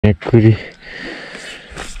कुरी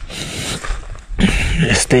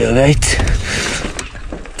यस्तै हो गाइज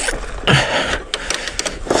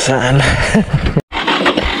साला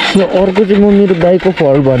अर्को चाहिँ म मेरो बाइकको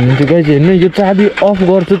फल्ट भनिदिन्छु गाइज होइन यो चाबी अफ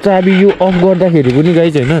गर्छु चाबी यो अफ गर्दाखेरि पनि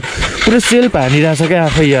गाइज होइन पुरै सेल्फ हानिरहेछ क्या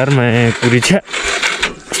आफै यार कुरी छ्या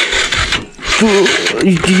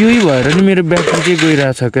यही भएर नि मेरो ब्याट्री चाहिँ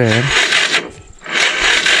गइरहेछ क्या यार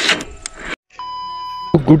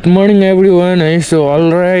Good morning everyone, so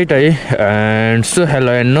alright, and so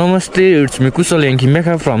hello and namaste, it's me Kushal Yangkhim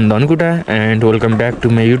Yakkha from Dhankuta and welcome back to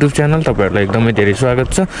my YouTube channel. तपाईहरुलाई एकदमै धेरै स्वागत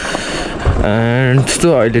छ and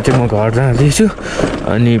so अहिले चाहिँ म घर जाँदैछु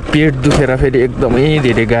अनि पेट दुखेर फेरि एकदमै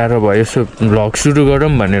धेरै गाह्रो भयो सो भ्लग सुरु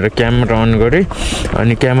गरौँ भनेर क्यामेरा अन गरे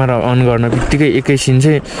अनि क्यामेरा अन गर्न बित्तिकै एकैछिन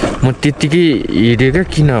चाहिँ म त्यतिकै हिडेँ क्या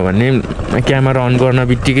किनभने क्यामेरा अन गर्न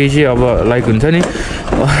बित्तिकै चाहिँ अब लाइक हुन्छ नि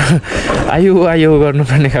आयो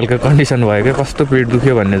गर्नुपर्ने खालको कन्डिसन भयो क्या कस्तो पेट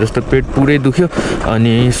दुख्यो भन्ने जस्तो पेट पुरै दुख्यो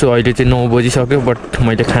अनि सो अहिले चाहिँ 9 बजिसक्यो बट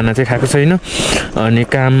मैले खाना चाहिँ खाएको छैन अनि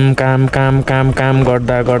काम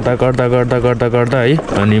गर्दा है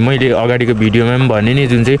अनि मैले अगाडिको भिडियोमा पनि भने नि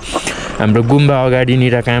जुन चाहिँ हाम्रो गुम्बा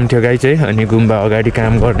अगाडिनिर काम थियो गाई चाहिँ अनि गुम्बा अगाडि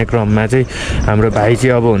काम गर्ने क्रममा चाहिँ हाम्रो भाइ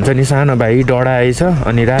चाहिँ अब हुन्छ नि सानो भाइ डढाएछ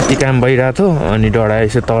अनि राति काम भइरहेको थियो अनि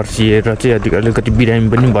डढाएछ तर्सिएर चाहिँ अलिकति बिरामी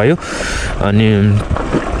पनि भयो अनि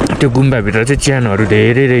त्यो गुम्बाभित्र चाहिँ च्यानहरू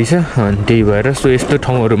धेरै रहेछ अनि त्यही भएर सो यस्तो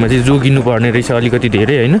ठाउँहरूमा चाहिँ जोगिनु पर्ने रहेछ अलिकति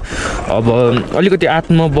धेरै होइन अब अलिकति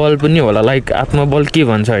आत्मबल पनि होला लाइक आत्मबल के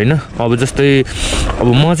भन्छ होइन अब जस्तै अब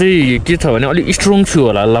म चाहिँ के छ भने अलिक स्ट्रङ छु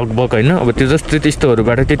होला लगभग होइन अब त्यो जस्तै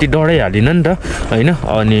त्यस्तोहरूबाट त्यति डराइहालिनँ नि त होइन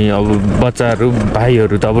अनि अब बच्चाहरू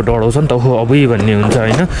भाइहरू त अब डराउँछ नि त हो अबै भन्ने हुन्छ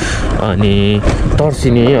होइन अनि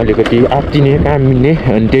तर्सिने अलिकति आत्तिने काम मिल्ने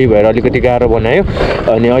अनि त्यही भएर अलिकति गाह्रो बनायो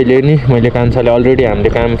अनि अहिले नि मैले कान्छाले अलरेडी हामीले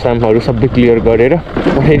कामसामहरू सबै क्लियर गरेर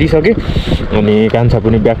पठाइदिइसकेँ अनि कान्छा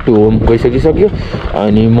पनि ब्याक टु होम गइसकिसक्यो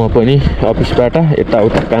अनि म पनि अफिसबाट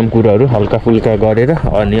यताउता काम कुराहरू हल्का फुल्का गरेर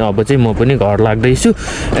अनि अब चाहिँ म पनि घर लाग्दैछु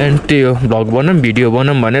एन्ड त्यो भ्लग बनाऊँ भिडियो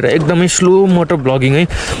बनाऊँ भनेर एकदमै स्लो मोटो भ्लगिङ है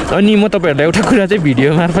अनि म तपाईँहरूलाई एउटा कुरा चाहिँ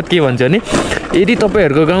भिडियो मार्फत के भन्छु भने यदि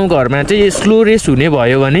तपाईँहरूको गाउँघरमा चाहिँ स्लो रेस हुने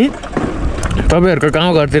भयो भने तपाईहरुको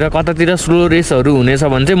गाउँघरतिर कतातिर स्लो रेसहरू हुनेछ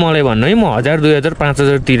भने चाहिँ मलाई भन्नु है म 1000 2000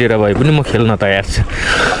 5000 तिरेर भए पनि म खेल्न तयार छु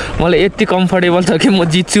मलाई यति कम्फर्टेबल छ कि म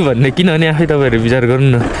जित्छु भन्ने किनभने आफै तपाईहरु विचार गर्नु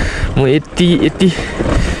न म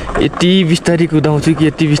यति बिस्तारी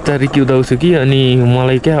कुदाउँछु कि अनि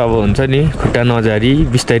मलाई क्या अब हुन्छ नि खुट्टा नजारी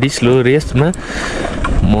बिस्तारी स्लो रेसमा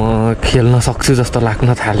म खेल्न सक्छु जस्तो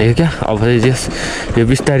लाग्न थाल्यो क्या अब चाहिँ यो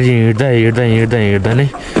बिस्तारी हिँड्दा नै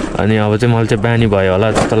अनि अब चाहिँ मलाई चाहिँ बानी भयो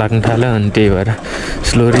होला जस्तो लाग्न थाल्यो अनि त्यही भएर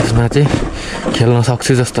स्लो रेसमा चाहिँ खेल्न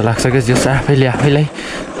सक्छु जस्तो लाग्छ क्या जस आफैलाई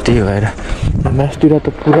त्यही भएर मास्तिर त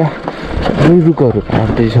पुरा रुखहरू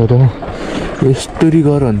काट्दैछ त यस्तरी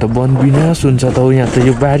गर भने त वन विनाश हुन्छ त यहाँ त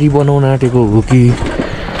यो बारी बनाउन आँटेको हो कि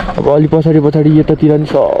अब अलि पछाडि यतातिर नि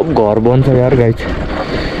सब घर बन्छ यार गाइज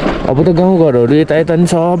अब त गाउँघरहरू यता नि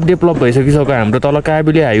सब डेभलप भइसकिसक्यो हाम्रो तल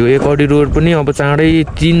काबेली हाइवे एकडी रोड पनि अब चाँडै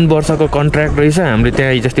 3 वर्षको कन्ट्र्याक्ट रहेछ हामीले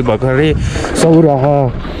त्यहाँ जस्तै भर्खरै सौराहा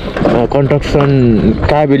कन्स्ट्रक्सन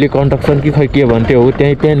काबेली कन्स्ट्रक्सन कि खै के भन्थ्यो हो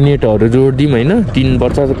त्यहाँ नेटहरू जोडिदिउँ होइन 3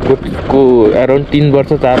 वर्षको एराउन्ड 3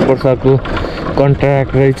 वर्ष 4 वर्षको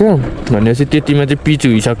कन्ट्र्याक्ट रहेछ भनेपछि त्यतिमा चाहिँ पिच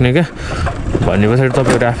हुइसक्ने क्या भन्ने पछाडि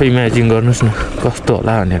तपाईँहरू आफै इमेजिन गर्नुहोस् न कस्तो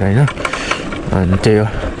होला भनेर होइन अनि त्यही हो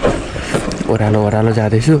ओह्रालो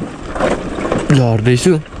जाँदैछु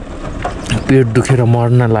झर्दैछु पेट दुखेर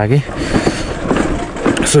मर्न लागे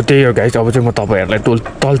सो त्यही हो गाइस अब चाहिँ म तपाईहरुलाई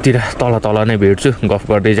तल नै भेट्छु गफ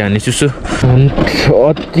गर्दै जानेछु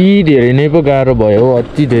अति धेरै नै पो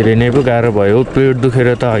गाह्रो भयो पेट दुखेर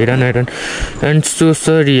त हैरान एन्ड सो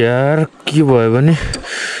सरी यार के भयो भने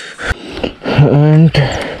एन्ड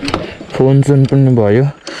फोन पनि भयो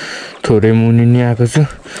थोरै मुनि नि आएको छु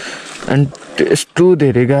एन्ड यस्तो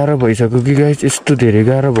धेरै गाह्रो भइसक्यो कि गाइस यस्तो धेरै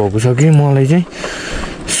गाह्रो भएको छ कि मलाई चाहिँ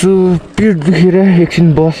सो पेट दुखेर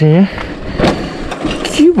एकछिन बसेँ यहाँ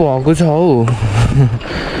के भएको छ हौ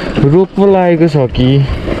रोग पो लागेको छ कि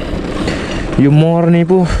यो मर्ने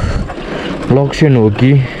पो लक्षण हो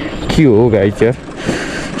कि के हो गाइस यार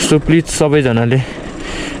सो प्लिज सबैजनाले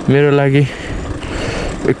मेरो लागि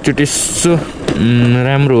एकचोटि यसो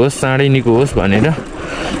राम्रो होस् चाँडै निको होस् भनेर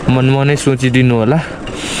मनै सोचिदिनु होला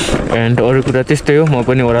एन्ड अरू कुरा त्यस्तै हो म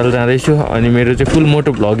पनि ओह्रालो जाँदैछु अनि मेरो चाहिँ फुल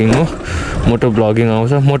मोटो भ्लगिङ हो मोटो भ्लगिङ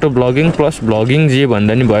आउँछ मोटो भ्लगिङ प्लस भ्लगिङ जे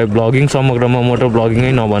भन्दा नि भयो भ्लगिङ समग्रमा मोटो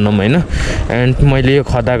भ्लगिङै नभनौँ होइन एन्ड मैले यो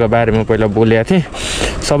खदाको बारेमा पहिला बोलेको थिएँ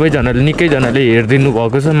सबैजनाले निकैजनाले हेरिदिनु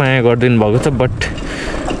भएको छ माया गरिदिनु भएको छ बट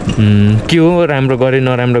के हो राम्रो गरे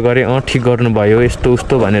नराम्रो गरे ठिक गर्नुभयो यस्तो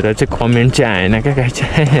उस्तो भनेर चाहिँ कमेन्ट चाहिँ आएन क्या गाइस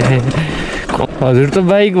हजुर त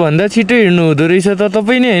बाइक भन्दा छिटो हिँड्नु हुँदो रहेछ त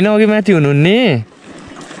तपाईँ नै होइन अघि माथि हुनुहुने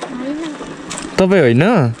तपाईँ होइन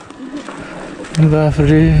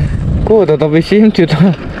बाफ्रे को हो त तपाईँ सेम थियो त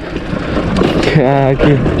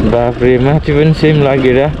के बाफ्रे माथि पनि सेम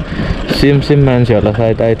लागेर सेम मान्छे होला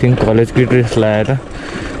सायद आई थिङ्क कलेजकै ड्रेस लगाएर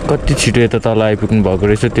कति छिटो यता तल आइपुग्नु भएको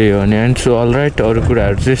रहेछ त्यही हो अनि एन्ड सो अल राइट अरू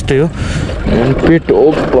कुराहरू चाहिँ यस्तै हो पेट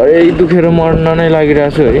ओभरै दुखेर मर्न नै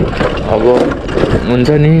लागिरहेको छु है अब हुन्छ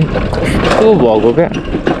नि कस्तो भएको क्या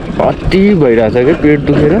कति भइरहेछ क्या पेट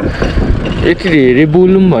दुखेर यति धेरै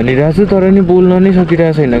बोलौँ भनिरहेको छु तर नि बोल्न नै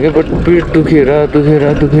सकिरहेको छैन क्या बट पेट दुखेर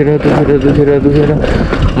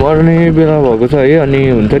मर्ने बेला भएको छ है अनि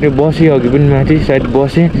हुन्छ नि बसेँ अघि पनि माथि सायद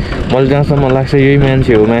बसेँ मैले जहाँसम्म लाग्छ यही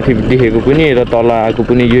मान्छे हो माथि देखेको पनि र तल आएको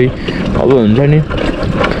पनि यही अब हुन्छ नि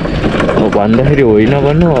भन्दाखेरि होइन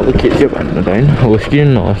भन्नु अब के चाहिँ भन्नु त होइन होस् कि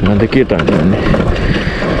नहोस् न त के त भन्ने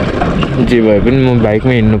जे भए पनि म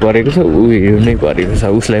बाइकमा हिँड्नु परेको छ ऊ हिँड्नै परेको छ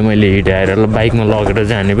उसलाई मैले हिँडाएर बाइकमा लगेर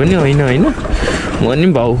जाने पनि होइन म नि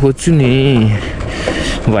भाउ खोज्छु नि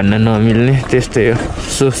भन्न नमिल्ने त्यस्तै हो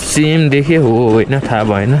सो सेम देखेँ हो होइन थाहा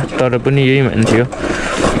भएन तर पनि यही मान्छे हो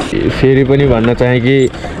फेरि पनि भन्न चाहेँ कि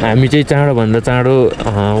हामी चाहिँ चाँडोभन्दा चाँडो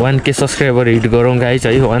 1K सब्सक्राइबर हिट गरौँ गाइज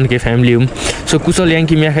है 1K फ्यामिली हौँ सो कुशल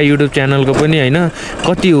याङ्खिम याक्खा युट्युब च्यानलको पनि होइन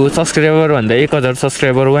कति हो सब्सक्राइबर भन्दा 1000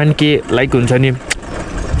 सब्सक्राइबर 1K लाइक हुन्छ नि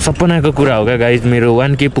सपनाको कुरा हो क्या गाइज मेरो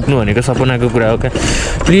 1K पुग्नु भनेको सपनाको कुरा हो क्या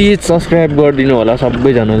प्लिज सब्सक्राइब गरिदिनु होला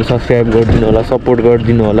सबैजनाले सब्सक्राइब गरिदिनु होला सपोर्ट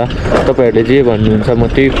गरिदिनु होला तपाईँहरूले जे भन्नुहुन्छ म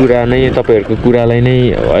त्यही कुरा नै तपाईँहरूको कुरालाई नै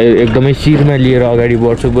एकदमै शिरमा लिएर अगाडि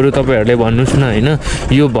बढ्छु बरु तपाईँहरूले भन्नुहोस् न होइन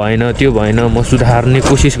यो भएन त्यो भएन म सुधार्ने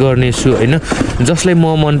कोसिस गर्नेछु होइन जसलाई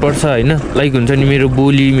म मनपर्छ होइन लाइक हुन्छ नि मेरो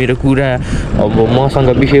बोली मेरो कुरा अब मसँग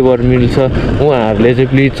विषयवर मिल्छ उहाँहरूले चाहिँ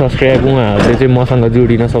प्लिज सब्सक्राइब उहाँहरूले चाहिँ मसँग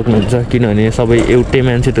जोडिन सक्नुहुन्छ किनभने सबै एउटै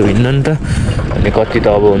मान्छे त होइन नि त अनि कति त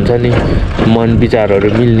अब हुन्छ नि मन विचारहरू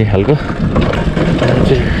मिल्ने खालको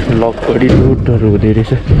चाहिँ लकडी लुटहरू हुँदो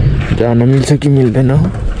रहेछ जान मिल्छ कि मिल्दैन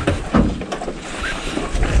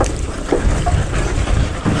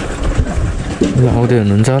आउँदै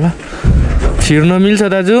हुनुहुन्छ होला छिर्न मिल्छ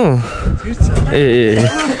दाजु ए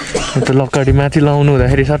त लक्कडी माथि लाउनु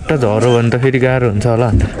हुँदाखेरि सट्ट झरो भने त फेरि गाह्रो हुन्छ होला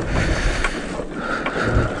अन्त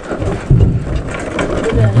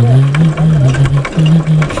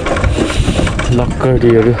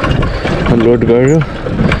लक्कडीहरू लोड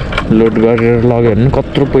गरेर लगेर भने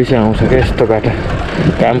कत्रो पैसा आउँछ क्या यस्तो बाटो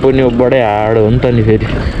काम पनि बडै हार्ड हो नि त नि फेरि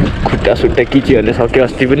खुट्टा सुट्टा किच्यो भने सक्यो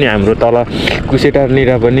अस्ति पनि हाम्रो तल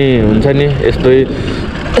कुसेटारनिर पनि हुन्छ नि यस्तै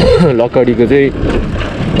लक्कडीको चाहिँ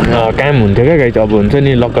काम हुन्थ्यो क्या गाइज अब हुन्छ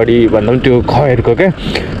नि लक्कडी भन्दा पनि त्यो खयरको क्या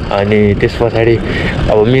अनि त्यस पछाडि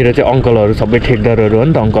अब मेरो चाहिँ अङ्कलहरू सबै ठेकदारहरू हो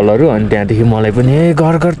नि त अङ्कलहरू अनि त्यहाँदेखि मलाई पनि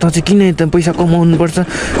घर त चाहिँ किन यता पैसा कमाउनुपर्छ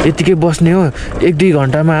यतिकै बस्ने हो 1-2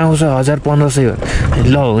 घन्टामा आउँछ 1000-1500 हो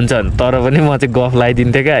ल हुन्छ तर पनि म चाहिँ गफ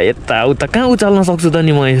लगाइदिन्थेँ क्या यताउता कहाँ उचाल्न सक्छु त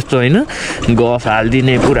नि म यस्तो होइन गफ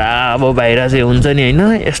हालिदिने पुरा अब बाहिर चाहिँ हुन्छ नि होइन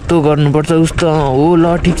यस्तो गर्नुपर्छ उस्तो हो ल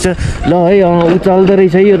ठिक छ ल है उचाल्दो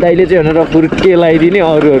रहेछ यो दाइले चाहिँ भनेर फुर्के लगाइदिने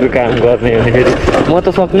अरू काम गर्ने भने फेरि म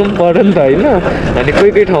त सक्नु पनि पऱ्यो नि त होइन अनि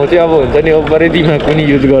कोही ठाउँ चाहिँ अब हुन्छ नि ओभरै दिमाग पनि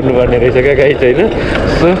युज गर्नुपर्ने रहेछ क्या गाइज होइन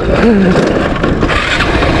सो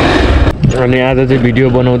अनि आज चाहिँ भिडियो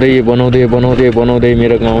बनाउँदै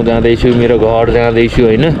मेरो गाउँ जाँदैछु मेरो घर जाँदैछु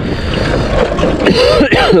होइन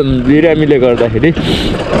बिरामीले गर्दाखेरि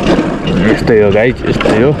यस्तै हो गाइज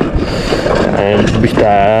यस्तै हो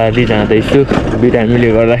बिस्तारै जाँदैछु बिरामीले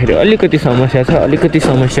गर्दाखेरि अलिकति समस्या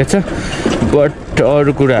छ बट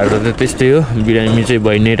अरू कुराहरू त त्यस्तै हो बिरामी चाहिँ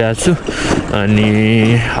भइ नै रहेको छु अनि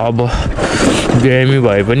अब बिरामी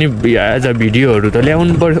भए पनि आज भिडियोहरू त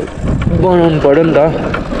बनाउनु पऱ्यो नि त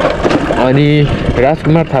अनि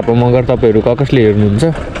राजकुमार थापा मगर तपाईँहरू कसले हेर्नुहुन्छ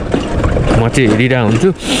म चाहिँ हेरिरहेको हुन्छु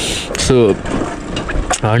सो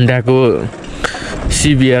हन्डाको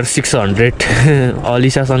CBR 600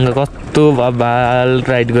 अलिसासँग कस्तो बाल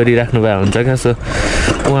राइड गरिराख्नु भएको हुन्छ क्या सो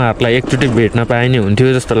उहाँहरूलाई एकचोटि भेट्न पाए नि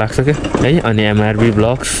हुन्थ्यो जस्तो लाग्छ क्या है अनि MRB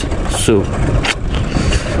ब्लग्स सो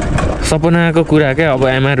सपनाको कुरा क्या अब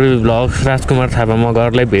MRB ब्लग्स राजकुमार थापा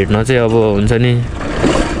मगरलाई भेट्न चाहिँ अब हुन्छ नि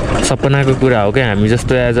सपनाको कुरा हो क्या हामी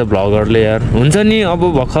जस्तो एज अ भ्लगरले यार हुन्छ नि अब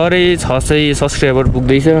भर्खरै 600 सब्सक्राइबर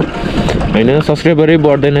पुग्दैछ होइन सब्सक्राइबरै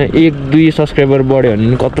बढ्दैन 1-2 सब्सक्राइबर बढ्यो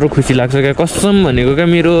भने कत्रो खुसी लाग्छ क्या कसम भनेको क्या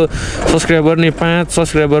मेरो सब्सक्राइबर नै 5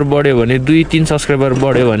 सब्सक्राइबर बढ्यो भने 2-3 सब्सक्राइबर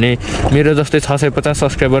बढ्यो भने मेरो जस्तै 650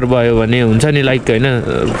 सब्सक्राइबर भयो भने हुन्छ नि लाइक होइन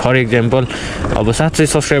फर इक्जाम्पल अब 700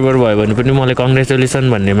 सब्सक्राइबर भयो भने पनि मलाई कङ्ग्रेचुलेसन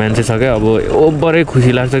भन्ने मान्छे छ क्या अब ओभरै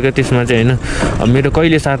खुसी लाग्छ क्या त्यसमा चाहिँ होइन अब मेरो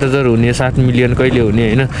कहिले 7000 हुने 7 मिलियन कहिले हुने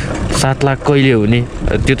होइन 7 लाख कहिले हुने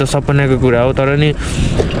त्यो त सपनाको कुरा हो तर नि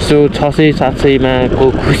सो 600-700 मा को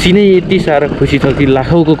खुसी नै यति साह्रो खुसी छ कि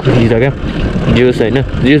लाखौँको खुसी छ क्या जोस् होइन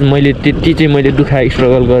जोस् मैले त्यति चाहिँ मैले दुःख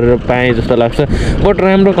स्ट्रगल गरेर पाएँ जस्तो लाग्छ बट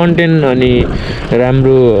राम्रो कन्टेन्ट अनि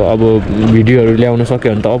राम्रो अब भिडियोहरू ल्याउन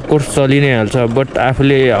सक्यो भने त अफकोर्स चलि नै हाल्छ बट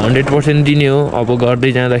आफूले 100% दिने हो अब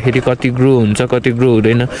गर्दै जाँदाखेरि कति ग्रो हुन्छ कति ग्रो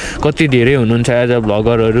हुँदैन कति धेरै हुनुहुन्छ एज अ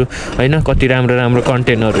भ्लगरहरू होइन कति राम्रो राम्रो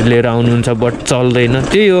कन्टेन्टहरू लिएर आउनुहुन्छ बट चल्दैन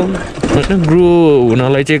त्यही हो होइन ग्रो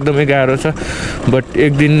हुनलाई चाहिँ एकदमै गाह्रो छ बट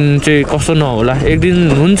एक दिन चाहिँ कस्तो नहोला एक दिन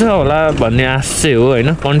हुन्छ होला भन्ने आश चाहिँ हो होइन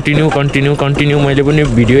कन्टिन्यू मैले पनि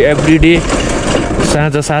भिडियो एभ्रिडे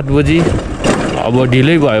साँझ 7 बजी अब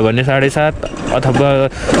ढिलै भयो भने 7:30 अथवा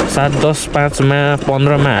 7:10 5मा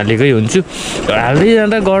 15मा हालेकै हुन्छु हाल्दै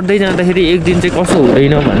जाँदा गर्दै जाँदाखेरि एक दिन चाहिँ कसो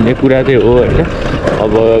हुँदैन भन्ने कुरा चाहिँ हो होइन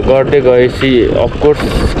अब गर्दै गएपछि अफकोर्स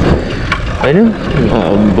होइन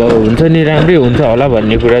अब हुन्छ नि राम्रै हुन्छ होला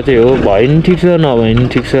भन्ने कुरा चाहिँ हो भयो नि ठिक छ नभए नि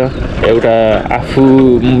ठिक छ एउटा आफू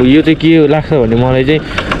यो चाहिँ के लाग्छ भने मलाई चाहिँ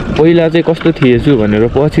पहिला चाहिँ कस्तो थिएछु भनेर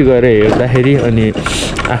पछि गएर हेर्दाखेरि अनि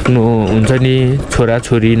आफ्नो हुन्छ नि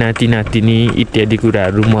छोराछोरी नाति नातिनी इत्यादि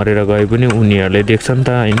कुराहरू मरेर गए पनि उनीहरूले देख्छन् त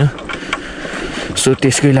होइन सो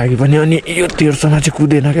त्यसकै लागि पनि अनि यो 1300मा चाहिँ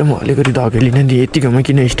कुदेन क्या म अलिकति धकेलिनँ नि यतिकोमा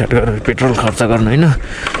किन स्टार्ट गरेर पेट्रोल खर्च गर्नु होइन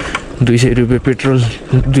 200 रुपियाँ पेट्रोल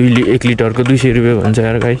 1 लिटरको 200 रुपियाँ भन्छ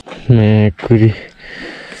यार गाई कुरी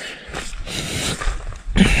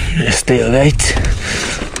यस्तै हो गाई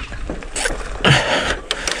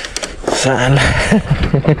साला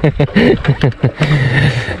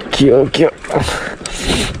के हो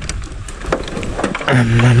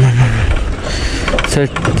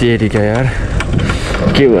तेरिका यार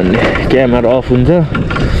के भन्ने क्यामेरा अफ हुन्छ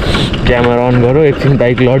क्यामेरा अन गरौँ एकछिन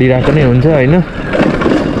बाइक लडिरहेको नै हुन्छ होइन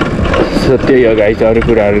सो त्यही हो गाइस अरू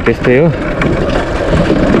कुराहरू त्यस्तै हो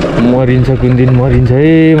मरिन्छ कुन दिन मरिन्छ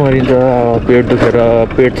पेट दुखेर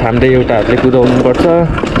पेट छाम्दै एउटा हातले कुदाउनुपर्छ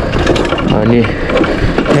अनि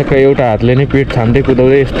ठ्याक्क एउटा हातले नै पेट छाम्दै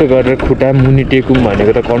कुदाउँदै यस्तो गरेर खुट्टा मुनि टेकुम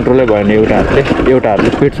भनेको त कन्ट्रोलै भएन एउटा हातले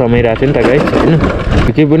पेट समाइरहेको थियो नि त गाइस होइन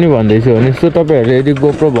के पनि भन्दैछु भने सो तपाईँहरूले यदि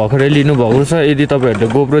गोप्रो भर्खरै लिनुभएको छ यदि तपाईँहरूले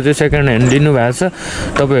गोप्रो चाहिँ सेकेन्ड ह्यान्ड लिनुभएको छ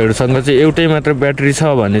तपाईँहरूसँग चाहिँ एउटै मात्र ब्याट्री छ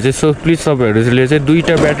भने चाहिँ सो प्लिज तपाईँहरूले चाहिँ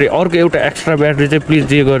 2टा ब्याट्री अर्को एउटा एक्स्ट्रा ब्याट्री चाहिँ प्लिज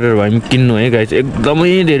जे गरेर भए पनि किन्नु है गाइस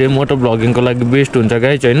एकदमै धेरै मोटो भ्लगिङको लागि बेस्ट हुन्छ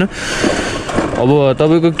गाइस होइन अब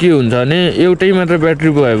तपाईँको के हुन्छ भने एउटै मात्र ब्याट्री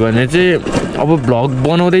भयो भने चाहिँ अब भ्लग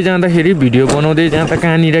बनाउँदै जाँदाखेरि भिडियो बनाउँदै जाँदा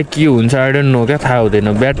कहाँनिर के हुन्छ आई डोन्ट नो क्या थाहा हुँदैन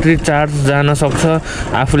ब्याट्री चार्ज जान सक्छ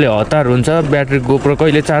आफूले हतार हुन्छ ब्याट्री गोप्रो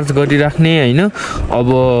कहिले चार्ज गरिराख्ने होइन अब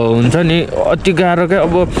हुन्छ नि अति गाह्रो क्या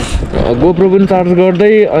अब गोप्रो पनि चार्ज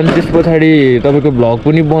गर्दै अनि त्यस पछाडि तपाईँको भ्लग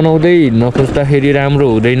पनि बनाउँदै हिँड्न खोज्दाखेरि राम्रो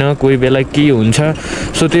हुँदैन कोही बेला के हुन्छ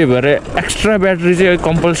सो त्यही भएर एक्स्ट्रा ब्याट्री चाहिँ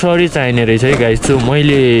कम्पलसरी चाहिने रहेछ है गाइस सो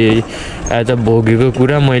मैले एज अ भोगेको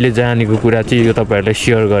कुरा मैले जानेको कुरा चाहिँ यो तपाईँहरूलाई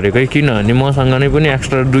सेयर गरेको है किनभने मसँग नै पनि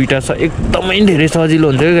एक्स्ट्रा 2टा छ एकदमै धेरै सजिलो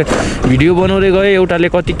हुन्छ क्या भिडियो बनाउँदै गएँ एउटाले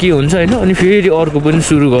कति के हुन्छ होइन अनि फेरि अर्को पनि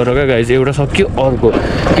सुरु गर क्या गाइस एउटा सक्यो अर्को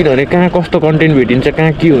किनभने कहाँ कस्तो कन्टेन्ट भेटिन्छ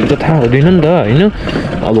कहाँ के हुन्छ थाहा हुँदैन नि त होइन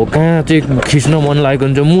अब कहाँ चाहिँ खिच्न मन लागेको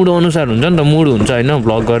हुन्छ मुड अनुसार हुन्छ नि त मुड हुन्छ होइन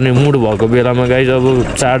भ्लग गर्ने मुड भएको बेलामा गाइस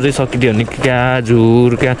अब चार्जै सकिदियो भने क्या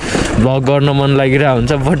झुर क्या भ्लग गर्न मन लागिरहेको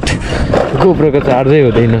हुन्छ बट गोप्रोको चार्जै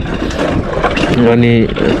हुँदैन अनि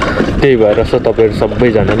त्यही भएर सो तपाईँहरू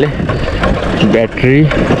सबैजनाले ब्याट्री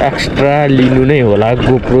एक्स्ट्रा लिनु नै होला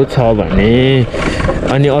गोप्रो छ भने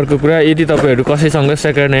अनि अर्को कुरा यदि तपाईँहरू कसैसँग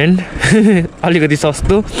सेकेन्ड ह्यान्ड अलिकति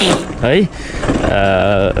सस्तो है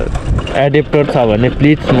एडेप्टर छ भने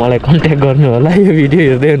प्लिज मलाई कन्ट्याक्ट गर्नु होला यो भिडियो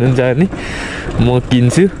हेर्दै हुनुहुन्छ भने म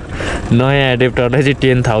किन्छु नयाँ एडेप्टरलाई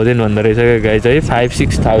चाहिँ 10,000 भन्दो रहेछ क्या गाइस है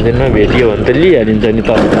 5-6,000मा भेटियो भने त लिइहालिन्छ नि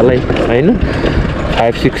तपाईँलाई होइन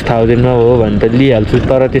 5-6,000मा हो भने त लिइहाल्छु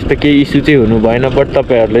तर त्यस्तो केही इस्यु चाहिँ हुनु भएन बट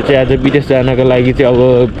तपाईँहरूले चाहिँ आज विदेश जानको लागि चाहिँ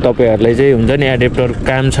अब तपाईँहरूलाई चाहिँ हुन्छ नि एडेप्टर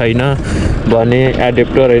काम छैन भने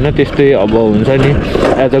एडेप्टर होइन त्यस्तै अब हुन्छ नि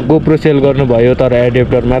एज अ गोप्रो सेल गर्नुभयो तर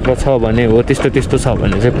एडेप्टर मात्र छ भने हो त्यस्तो छ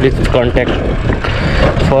भने चाहिँ प्लिज कन्ट्याक्ट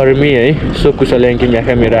फर मी है सो कुशल याङखिम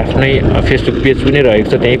याक्खा मेरो आफ्नै फेसबुक पेज पनि रहेको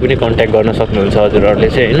छ त्यहीँ पनि कन्ट्याक्ट गर्न सक्नुहुन्छ हजुरहरूले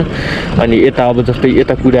चाहिँ होइन अनि यता अब जस्तै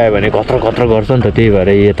यता कुदायो भने खत्र गर्छ नि त त्यही भएर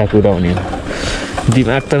यता कुदाउने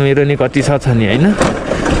दिमाग त मेरो नि कति छ नि होइन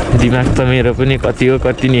दिमाग त मेरो पनि कति हो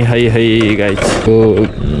कति नि है गाइस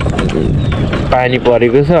पानी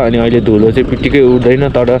परेको छ अनि अहिले धुलो चाहिँ पिटिकै उड्दैन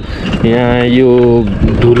तर यहाँ यो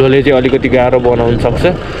धुलोले चाहिँ अलिकति गाह्रो बनाउन सक्छ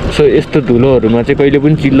सो यस्तो धुलोहरूमा चाहिँ कहिले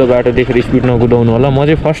पनि चिल्लो बाटो देखेर स्पिड नकुदाउनु होला म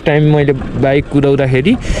चाहिँ फर्स्ट टाइम मैले बाइक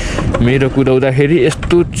कुदाउँदाखेरि कुदाउँदाखेरि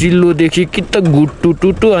यस्तो चिल्लो देखि कि त गुट्टु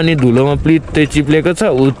टुटु अनि धुलोमा प्लित्तै चिप्लेको छ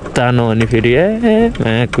उतानो अनि फेरि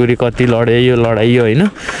कुरी कति लडाइयो होइन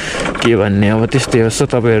के भन्ने अब त्यस्तै हो सो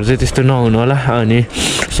तपाईँहरू चाहिँ त्यस्तो नहुनु होला अनि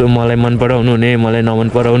सो मलाई मन पराउनु हुने मलाई नमन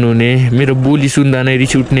पराउनु हुने मेरो बोली सुन्दा नै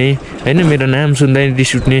रिस उठ्ने होइन मेरो नाम सुन्दा नै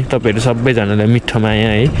रिस उठ्ने तपाईँहरू सबैजनालाई मिठो माया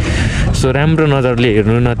है सो राम्रो नजरले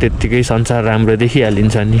हेर्नु न त्यत्तिकै संसार राम्रो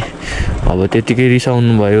देखिहालिन्छ नि अब त्यत्तिकै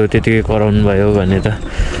रिसाउनु भयो त्यत्तिकै कराउनु भयो भने त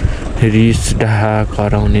रिस डाहा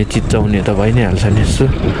कराउने चिच्चाउने त भइ नै हाल्छ नि सो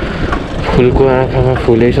फुलको आँखामा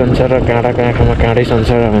फुलै संसार र काँडाको आँखामा काँडै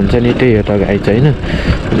संसार भन्छ नि त्यही हो त गाइज होइन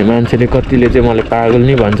अनि मान्छेले कतिले चाहिँ मलाई पागल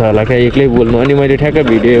नै भन्छ होला क्या एक्लै बोल्नु अनि मैले ठ्याक्क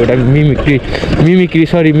भिडियो एउटा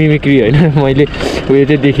मिमिक्री होइन मैले उयो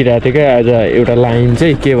चाहिँ देखिरहेको थिएँ क्या आज एउटा लाइन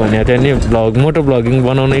चाहिँ के भनेको थियो नि मोटो ब्लगिङ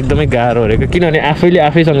बनाउन एकदमै गाह्रो अरे किनभने आफैले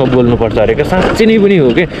आफैसँग बोल्नुपर्छ अरे क्या साँच्चै नै पनि हो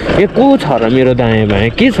क्या ए को छ र मेरो दायाँ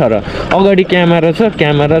बायाँ के छ र अगाडि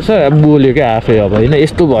क्यामेरा छ बोल्यो क्या आफै अब होइन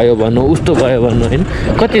यस्तो भयो भन्नु उस्तो भयो भन्नु होइन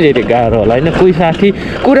कति धेरै गाह्रो होला होइन कोही साथी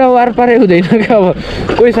कुरा वारपारै हुँदैन क्या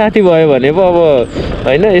अब कोही साथी भयो भने पो अब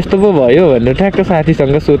होइन यस्तो पो भयो भनेर ठ्याक्क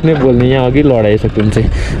साथीसँग सोध्ने बोल्ने यहाँ अघि लडाइसक्नु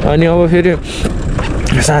चाहिँ अनि अब फेरि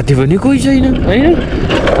साथी पनि कोही छैन होइन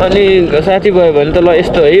अनि साथी भयो भने त ल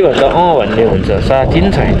यस्तो है भन्दा भन्ने हुन्छ साथी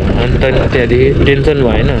पनि छैन अनि त्यहाँदेखि टेन्सन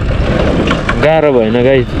भएन गाह्रो भएन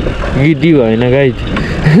गाइज गिद्दी भएन गाइज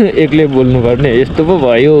एक्लै बोल्नुपर्ने यस्तो पो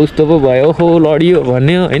भयो उस्तो पो भयो हो लडियो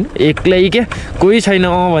भन्ने होइन एक्लै क्या कोही छैन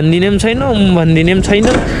भनिदिने पनि छैन भनिदिने पनि छैन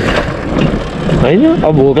होइन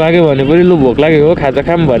अब भोक लाग्यो भने पनि लु भोक लाग्यो हो खाजा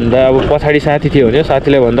खाम भन्दा अब पछाडि साथी थियो भने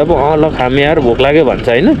साथीलाई भन्दा पो ल खाम यार भोक लाग्यो भन्छ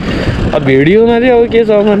होइन अब भिडियोमा चाहिँ अब के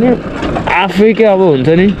छ भने आफै के अब हुन्छ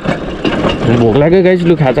नि भोक लाग्यो गाइस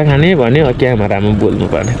लु खाजा खाने भने क्यामेरामा बोल्नु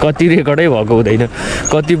पर्ने कति रेकर्डै भएको हुँदैन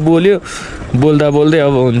कति बोल्दा बोल्दै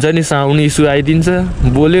अब हुन्छ नि साउन्ड इस्यु आइदिन्छ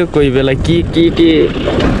बोल्यो कोही बेला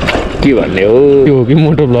के भन्ने हो त्यो हो कि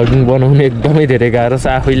मोटो भ्लगिङ बनाउनु एकदमै धेरै गाह्रो छ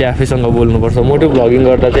आफैले आफैसँग बोल्नुपर्छ मोटो भ्लगिङ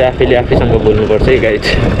गर्दा चाहिँ आफैले आफैसँग बोल्नुपर्छ है गाइज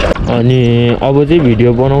अनि अब चाहिँ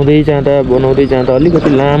भिडियो बनाउँदै जाँदा अलिकति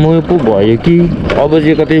लामो पो भयो कि अब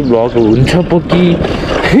चाहिँ कतै भ्लग हुन्छ पो कि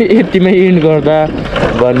यतिमै एन्ड गर्दा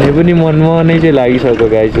भन्ने पनि मनमा नै चाहिँ लागिसक्यो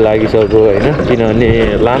गाइज होइन किनभने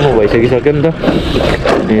लामो भइसकिसक्यो नि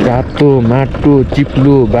त रातो माटो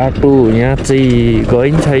चिप्लो बाटो यहाँ चाहिँ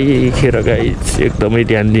गइन्छ खेर गाइज एकदमै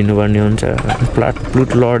ध्यान दिनुपर्ने हुन्छ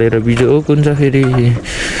प्लुट लडेर बिजोक हुन्छ फेरि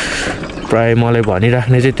प्रायः मलाई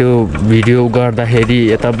भनिराख्ने चाहिँ त्यो भिडियो गर्दाखेरि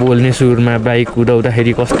यता बोल्ने सुरमा बाइक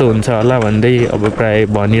कुदाउँदाखेरि कस्तो हुन्छ होला भन्दै अब प्रायः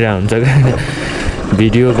भनिरहेको हुन्छ क्या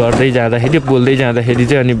भिडियो गर्दै जाँदाखेरि बोल्दै जाँदाखेरि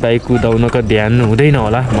चाहिँ अनि बाइक कुदाउनको ध्यान हुँदैन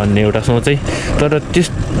होला भन्ने एउटा सोचै तर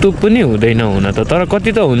त्यस्तो पनि हुँदैन हुन त तर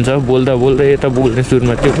कति त हुन्छ बोल्दा यता बोल्ने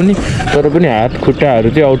सुरमा त्यो पनि तर पनि हात खुट्टाहरू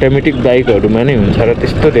चाहिँ अटोमेटिक बाइकहरूमा नै हुन्छ र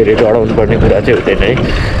त्यस्तो धेरै डराउनु पर्ने कुरा चाहिँ हुँदैन है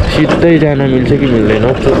सिधै जान मिल्छ कि मिल्दैन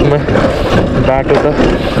चोकमा बाटो त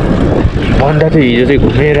भन्दा चाहिँ हिजो चाहिँ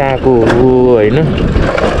घुमेर आएको हो होइन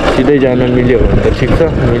सिधै जान मिल्यो भने त ठिक छ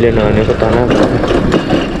मिलेन भने त तनाव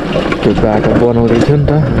त्यो बाटो बनाउँदै थियो नि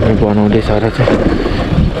त अनि बनाउँदैछ र चाहिँ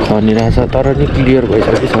खनिरहेछ तर नि क्लियर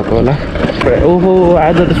भइसकिसक्यो होला ओहो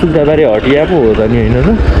आज त सुक्दाबारी हटिया पो हो त नि होइन त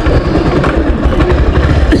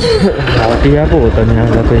हटिया पो हो त नि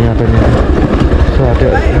आज त यहाँ त नि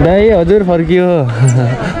दाइ हजुर फर्कियो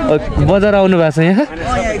बजार आउनु भएको छ यहाँ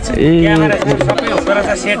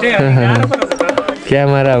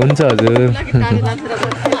क्यामेरा हुन्छ हजुर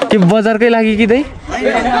के बजारकै लागि कि दाइ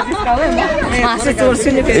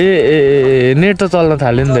ए नेट त चल्न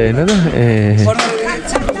थाल्यो नि त होइन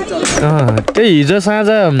त त्यही हिजो साँझ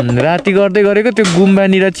राति गर्दै गरेको त्यो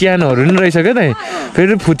गुम्बानिर च्यानहरू नि रहेछ क्या त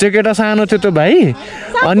फेरि फुच्चे केटा सानो थियो त्यो भाइ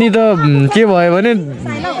अनि त के भयो भने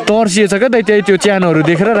तर्सिएछ क्या त त्यही त्यो च्यानहरू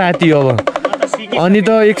देखेर राति अब अनि त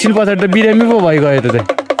एकछिन पछाडि त बिरामी पो भइगयो त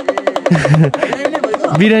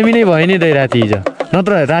बिरामी नै भयो नि त राति हिजो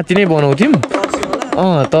नत्र राति नै बनाउँथ्यौँ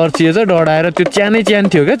तर्सिएछ डढाएर त्यो च्यान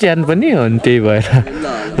थियो क्या च्यान पनि अनि त्यही भएर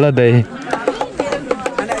ल दाइ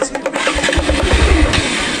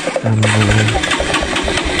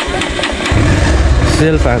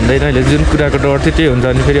सेल्फ हान्दैन अहिले जुन कुराको डर थियो त्यही हुन्छ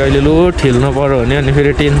अनि फेरि अहिले लो ठेल्न पऱ्यो भने अनि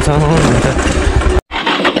फेरि टेन्सन हुन्छ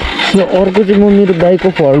अर्को चाहिँ म मेरो बाइकको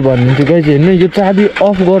फल्ट भन्नु गाइज होइन यो चाबी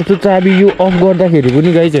अफ गर्छु चाबी यो अफ गर्दाखेरि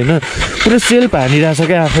पनि गाइज होइन पुरै सेल्फ हानिरहेछ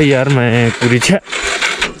क्या आफै यार माया कुरी छ्या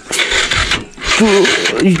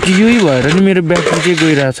यही भएर नि मेरो ब्याट्री चाहिँ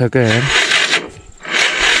गइरहेछ क्या यार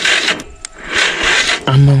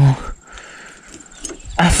आम्मा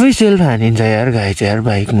आफै सेल्फ हानिन्छ यार गाइज यार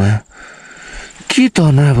बाइकमा के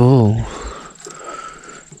तनाव हो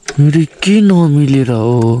मेरो के नमिलेर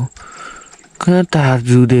हो कहाँ तार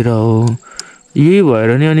जुधेर हो यही भएर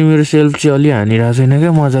नि अनि मेरो सेल्फ चाहिँ अलि हानिरहेको छैन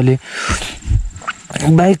क्या मजाले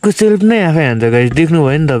बाइकको सेल्फ नै आफै हान्छ गाइज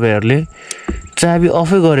देख्नुभयो नि तपाईँहरूले चाबी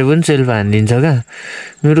अफै गरे पनि सेल्फ हानिदिन्छ क्या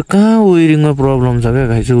मेरो कहाँ वेयरिङमा प्रब्लम छ क्या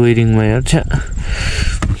गाइज वेयरिङमा यार छ्या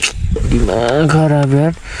दिमाग खराब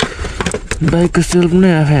यार बाइकको सेल्फ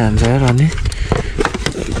नै आफै हान्छ यार अनि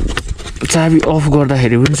चाबी अफ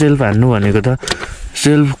गर्दाखेरि पनि सेल्फ हान्नु भनेको त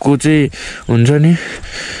सेल्फको चाहिँ हुन्छ नि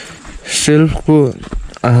सेल्फको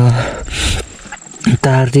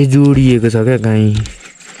तार चाहिँ जोडिएको छ क्या कहीँ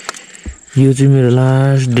यो चाहिँ मेरो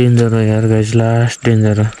लास्ट डेन्जर हो यार गाइस लास्ट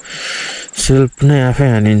डेन्जर हो सेल्फ नै आफै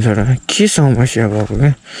हानिन्छ र के समस्या भएको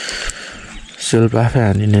क्या सेल्फ आफै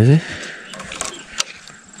हानिने चाहिँ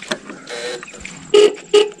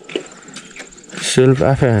सेल्फ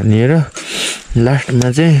आफै हानिएर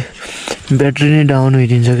लास्टमा चाहिँ ब्याट्री नै डाउन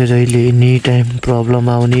भइदिन्छ क्या जहिले एनी टाइम प्रब्लम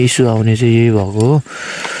आउने इस्यु आउने चाहिँ यही भएको हो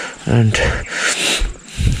एन्ड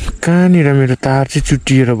कहाँनिर मेरो तार चाहिँ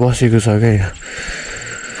चुट्टिएर बसेको छ क्या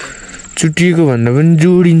चुट्टिएको भन्दा पनि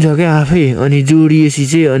जोडिन्छ क्या आफै अनि जोडिएपछि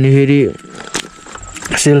चाहिँ अनि फेरि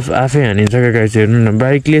सेल्फ आफै हानिन्छ क्या गाइस हेर्नु न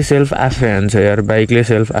बाइकले सेल्फ आफै हान्छ यार बाइकले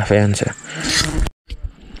सेल्फ आफै हान्छ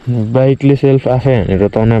बाइकले सेल्फ आफै हानेर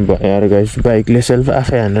तनाव भयो यार गाइस बाइकले सेल्फ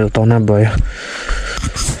आफै हानेर तनाव भयो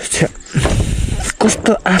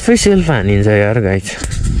कस्तो आफै सेल्फ हानिन्छ यार गाइस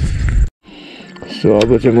सो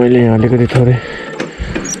अब चाहिँ मैले यहाँ अलिकति थोरै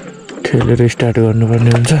ठेलेर स्टार्ट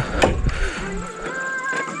गर्नुपर्ने हुन्छ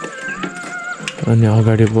अनि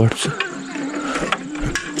अगाडि बढ्छु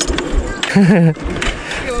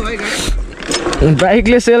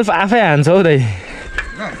बाइकले सेल्फ आफै हान्छ हौ दाइ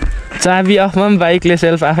चाबी अफमा पनि बाइकले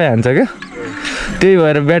सेल्फ आफै हान्छ क्या त्यही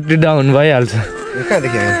भएर ब्याट्री डाउन भइहाल्छ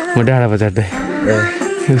म डाँडा बजार दाइ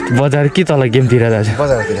बजार कि तल गेमतिर दाजु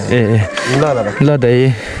ए ल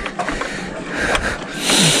दाइ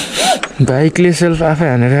बाइकले सेल्फ आफै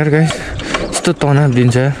हानेर यार गाइस यस्तो तनाव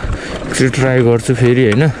दिन्छ एकचोटि ट्राई गर्छु फेरि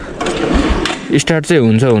होइन स्टार्ट चाहिँ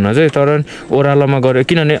हुन्छ हुन चाहिँ तर ओह्रालोमा गऱ्यो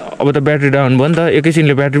किनभने अब त ब्याट्री डाउन भयो नि त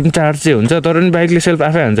एकैछिनले ब्याट्री पनि चार्ज चाहिँ हुन्छ तर पनि बाइकले सेल्फ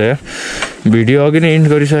आफै हान्छ यार भिडियो अघि नै इन्ड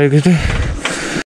गरिसकेको थिएँ